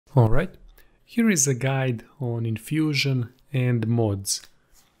Alright, here is a guide on Infusion and mods.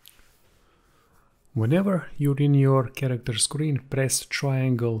 Whenever you're in your character screen, press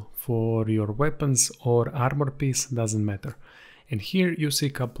triangle for your weapons or armor piece, doesn't matter. And here you see a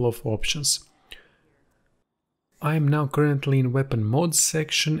couple of options. I am now currently in weapon mods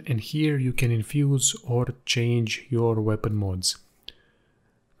section, and here you can infuse or change your weapon mods.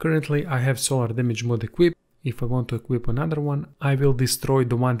 Currently I have solar damage mod equipped. If I want to equip another one, I will destroy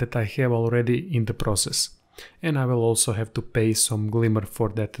the one that I have already in the process. And I will also have to pay some glimmer for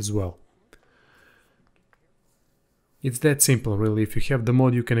that as well. It's that simple really. If you have the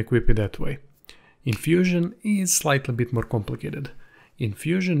mod, you can equip it that way. Infusion is slightly bit more complicated.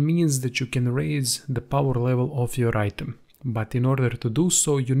 Infusion means that you can raise the power level of your item. But in order to do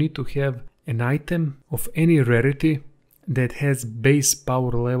so, you need to have an item of any rarity that has base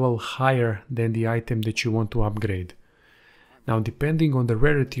power level higher than the item that you want to upgrade. Now, depending on the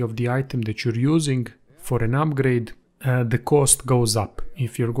rarity of the item that you're using for an upgrade, the cost goes up.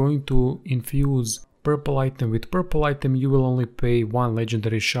 If you're going to infuse purple item with purple item, you will only pay 1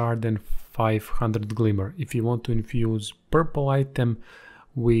 legendary shard and 500 glimmer. If you want to infuse purple item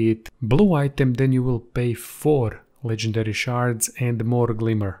with blue item, then you will pay 4 legendary shards and more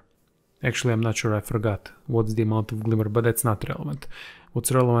glimmer. Actually, I'm not sure, I forgot what's the amount of glimmer, but that's not relevant.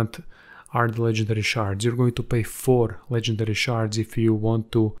 What's relevant are the legendary shards. You're going to pay 4 legendary shards if you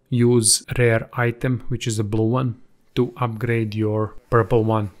want to use rare item, which is a blue one, to upgrade your purple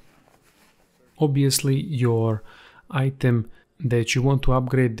one. Obviously, your item that you want to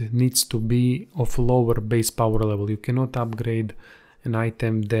upgrade needs to be of lower base power level. You cannot upgrade an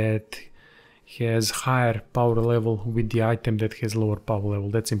item that has higher power level with the item that has lower power level.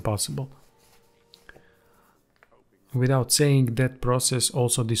 That's impossible. Without saying, that process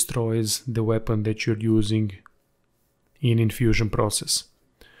also destroys the weapon that you're using in infusion process.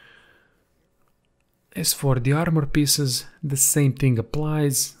 As for the armor pieces, the same thing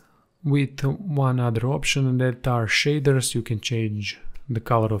applies with one other option, and that are shaders. You can change the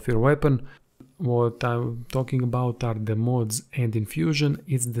color of your weapon. What I'm talking about are the mods and infusion.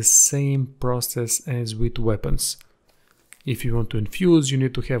 It's the same process as with weapons. If you want to infuse, you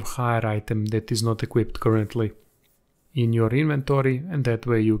need to have higher item that is not equipped currently in your inventory, and that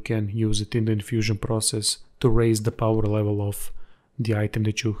way you can use it in the infusion process to raise the power level of the item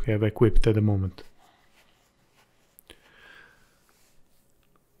that you have equipped at the moment.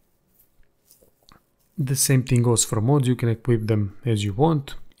 The same thing goes for mods. You can equip them as you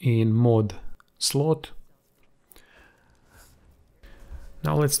want in mod slot.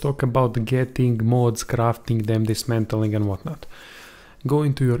 Now let's talk about getting mods, crafting them, dismantling and whatnot. Go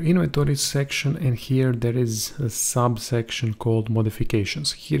into your inventory section, and here there is a subsection called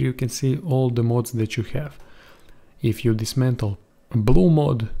modifications. Here you can see all the mods that you have. If you dismantle a blue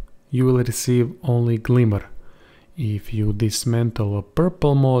mod, you will receive only glimmer. If you dismantle a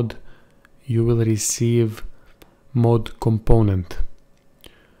purple mod, you will receive mod component.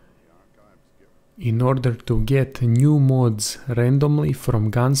 In order to get new mods randomly from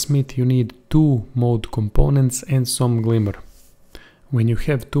gunsmith, you need 2 mod components and some glimmer. When you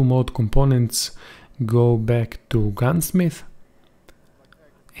have 2 mod components, go back to gunsmith,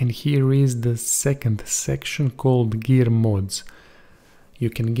 and here is the second section called gear mods.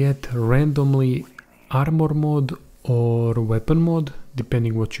 You can get randomly armor mod or weapon mod,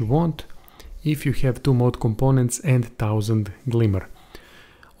 depending what you want, if you have 2 mod components and 1000 glimmer.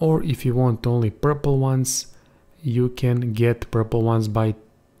 Or if you want only purple ones, you can get purple ones by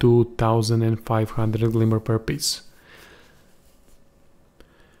 2500 glimmer per piece.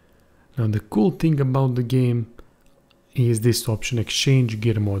 Now the cool thing about the game is this option, exchange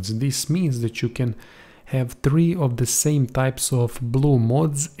gear mods. This means that you can have 3 of the same types of blue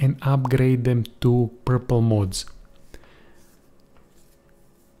mods and upgrade them to purple mods.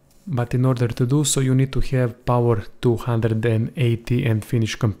 But in order to do so, you need to have power 280 and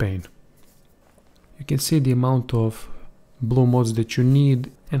finish campaign. You can see the amount of blue mods that you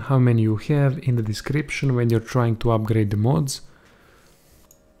need and how many you have in the description when you're trying to upgrade the mods.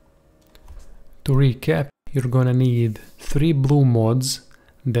 To recap, you're gonna need 3 blue mods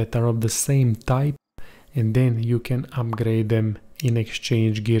that are of the same type, and then you can upgrade them in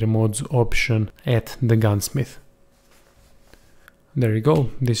exchange gear mods option at the gunsmith. There you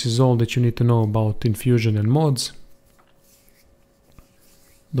go. This is all that you need to know about infusion and mods.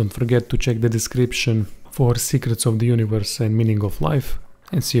 Don't forget to check the description for secrets of the universe and meaning of life,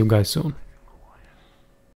 and see you guys soon.